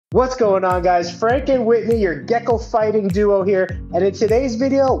What's going on, guys? Frank and Whitney, your gecko fighting duo here, and in today's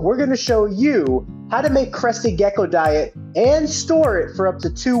video we're going to show you how to make Crested gecko diet and store it for up to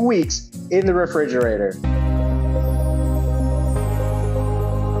 2 weeks in the refrigerator.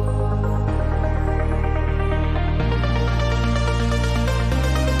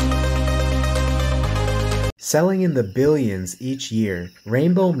 Selling in the billions each year,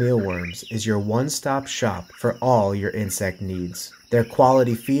 Rainbow Mealworms is your one-stop shop for all your insect needs. Their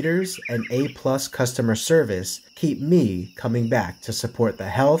quality feeders and A+ customer service keep me coming back to support the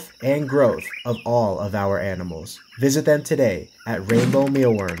health and growth of all of our animals. Visit them today at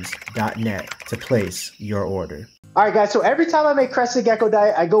rainbowmealworms.net to place your order. All right, guys, so every time I make Crested gecko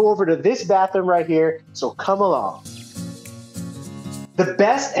diet, I go over to this bathroom right here, so come along. The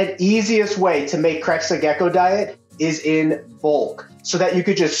best and easiest way to make Crested gecko diet is in bulk, so that you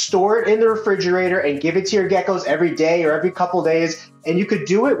could just store it in the refrigerator and give it to your geckos every day or every couple days. And you could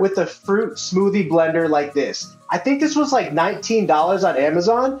do it with a fruit smoothie blender like this. I think this was like $19 on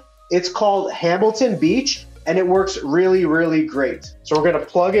Amazon. It's called Hamilton Beach, and it works really, really great. So we're gonna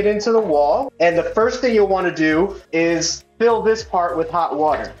plug it into the wall. And the first thing you'll wanna do is fill this part with hot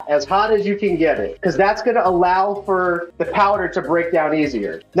water, as hot as you can get it, because that's gonna allow for the powder to break down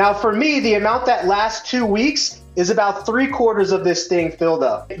easier. Now for me, the amount that lasts 2 weeks is about 3/4 of this thing filled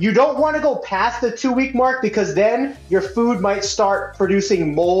up. You don't want to go past the 2-week mark, because then your food might start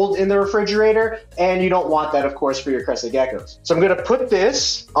producing mold in the refrigerator, and you don't want that, of course, for your Crested geckos. So I'm gonna put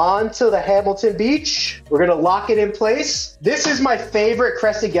this onto the Hamilton Beach. We're gonna lock it in place. This is my favorite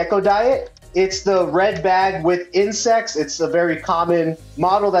Crested gecko diet. It's the red bag with insects. It's a very common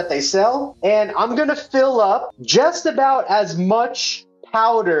model that they sell. And I'm gonna fill up just about as much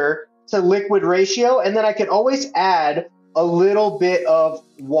powder to liquid ratio, and then I can always add a little bit of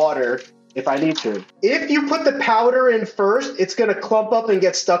water if I need to. If you put the powder in first, it's gonna clump up and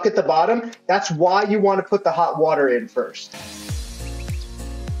get stuck at the bottom. That's why you wanna put the hot water in first.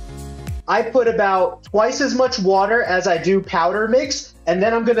 I put about twice as much water as I do powder mix, and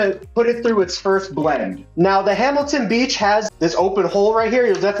then I'm gonna put it through its first blend. Now the Hamilton Beach has this open hole right here.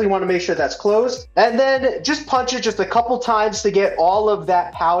 You'll definitely wanna make sure that's closed. And then just punch it just a couple times to get all of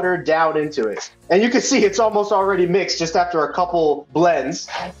that powder down into it. And you can see it's almost already mixed just after a couple blends,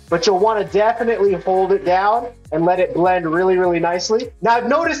 but you'll wanna definitely hold it down and let it blend really, really nicely. Now I've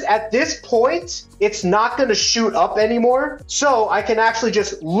noticed at this point, it's not gonna shoot up anymore. So I can actually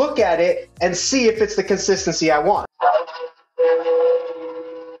just look at it and see if it's the consistency I want.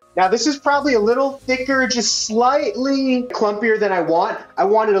 Now this is probably a little thicker, just slightly clumpier than I want. I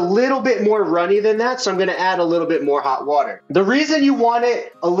want it a little bit more runny than that, so I'm gonna add a little bit more hot water. The reason you want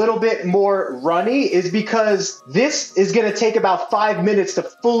it a little bit more runny is because this is gonna take about 5 minutes to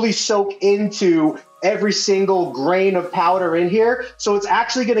fully soak into every single grain of powder in here. So it's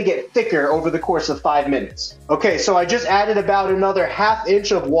actually gonna get thicker over the course of 5 minutes. Okay, so I just added about another 1/2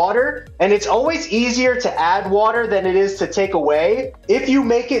 inch of water, and it's always easier to add water than it is to take away. If you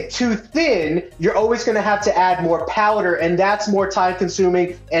make it too thin, you're always gonna have to add more powder, and that's more time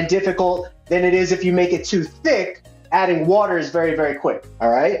consuming and difficult than it is if you make it too thick. Adding water is very, very quick, all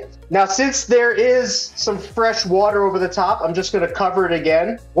right? Now, since there is some fresh water over the top, I'm just gonna cover it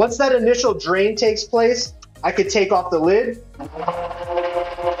again. Once that initial drain takes place, I could take off the lid.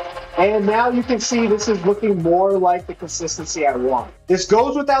 And now you can see this is looking more like the consistency I want. This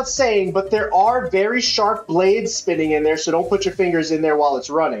goes without saying, but there are very sharp blades spinning in there, so don't put your fingers in there while it's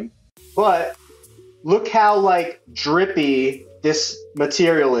running. But look how like drippy this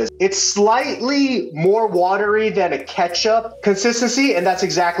material is. It's slightly more watery than a ketchup consistency, and that's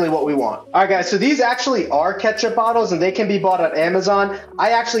exactly what we want. All right, guys, so these actually are ketchup bottles, and they can be bought on Amazon. I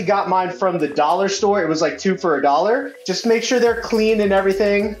actually got mine from the dollar store. It was like 2 for $1. Just make sure they're clean and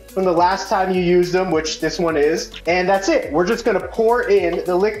everything from the last time you used them, which this one is. And that's it. We're just gonna pour in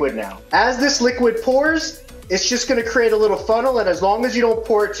the liquid now. As this liquid pours, it's just gonna create a little funnel, and as long as you don't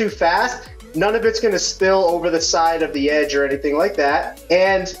pour it too fast, none of it's gonna spill over the side of the edge or anything like that.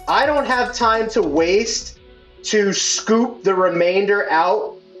 And I don't have time to waste to scoop the remainder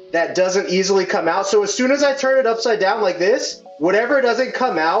out that doesn't easily come out. So as soon as I turn it upside down like this, whatever doesn't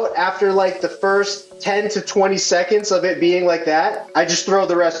come out after like the first 10 to 20 seconds of it being like that, I just throw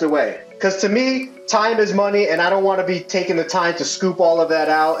the rest away. Because to me, time is money, and I don't want to be taking the time to scoop all of that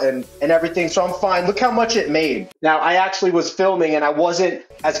out and everything, so I'm fine. Look how much it made. Now, I actually was filming, and I wasn't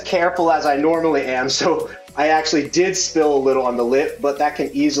as careful as I normally am, so I actually did spill a little on the lip, but that can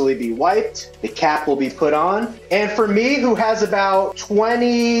easily be wiped. The cap will be put on. And for me, who has about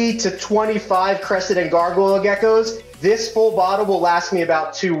 20 to 25 crested and gargoyle geckos, this full bottle will last me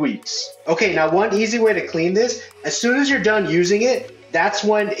about 2 weeks. Okay, now one easy way to clean this, as soon as you're done using it, that's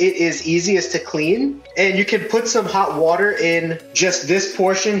when it is easiest to clean. And you can put some hot water in just this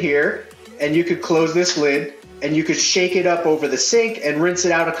portion here, and you could close this lid, and you could shake it up over the sink and rinse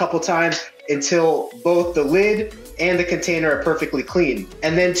it out a couple times until both the lid and the container are perfectly clean.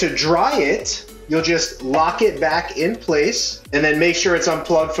 And then to dry it, you'll just lock it back in place and then make sure it's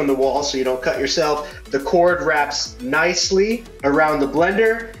unplugged from the wall so you don't cut yourself. The cord wraps nicely around the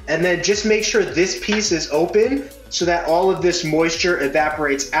blender, and then just make sure this piece is open so that all of this moisture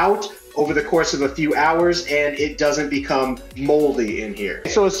evaporates out over the course of a few hours and it doesn't become moldy in here.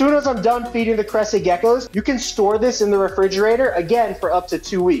 So as soon as I'm done feeding the crested geckos, you can store this in the refrigerator again for up to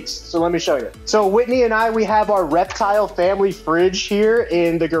 2 weeks. So let me show you. So Whitney and I, we have our reptile family fridge here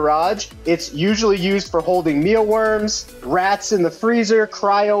in the garage. It's usually used for holding mealworms, rats in the freezer,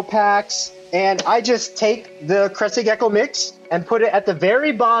 cryo packs, and I just take the crested gecko mix and put it at the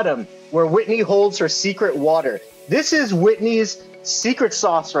very bottom where Whitney holds her secret water. This is Whitney's secret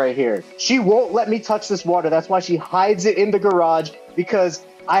sauce right here. She won't let me touch this water. That's why she hides it in the garage, because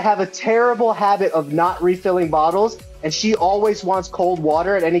I have a terrible habit of not refilling bottles, and she always wants cold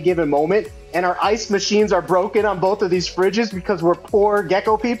water at any given moment. And our ice machines are broken on both of these fridges because we're poor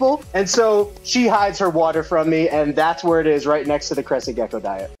gecko people. And so she hides her water from me, and that's where it is, right next to the crested gecko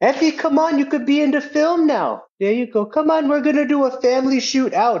diet. Effie, come on, you could be in the film now. There you go. Come on, we're gonna do a family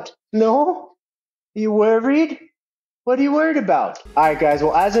shoot out. No? You worried? What are you worried about? All right, guys.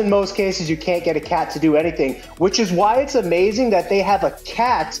 Well, as in most cases, you can't get a cat to do anything, which is why it's amazing that they have a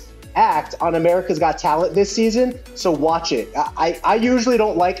cat act on America's Got Talent this season. So watch it. I usually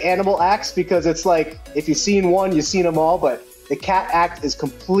don't like animal acts because it's like, if you've seen one, you've seen them all, but the cat act is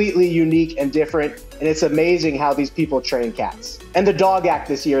completely unique and different, and it's amazing how these people train cats. And the dog act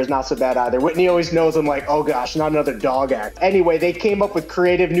this year is not so bad either. Whitney always knows I'm like, oh gosh, not another dog act. Anyway, they came up with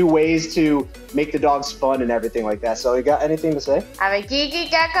creative new ways to make the dogs fun and everything like that. So you got anything to say? Have a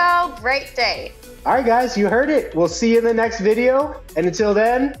geeky gecko great day. All right, guys, you heard it. We'll see you in the next video. And until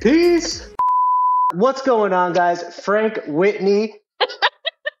then, peace. What's going on, guys? Frank, Whitney.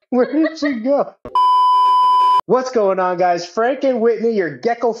 Where did she go? What's going on, guys? Frank and Whitney, your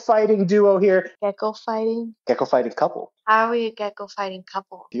gecko fighting duo here. Gecko fighting? Gecko fighting couple. How are we a gecko fighting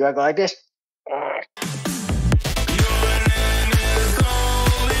couple? You act like this.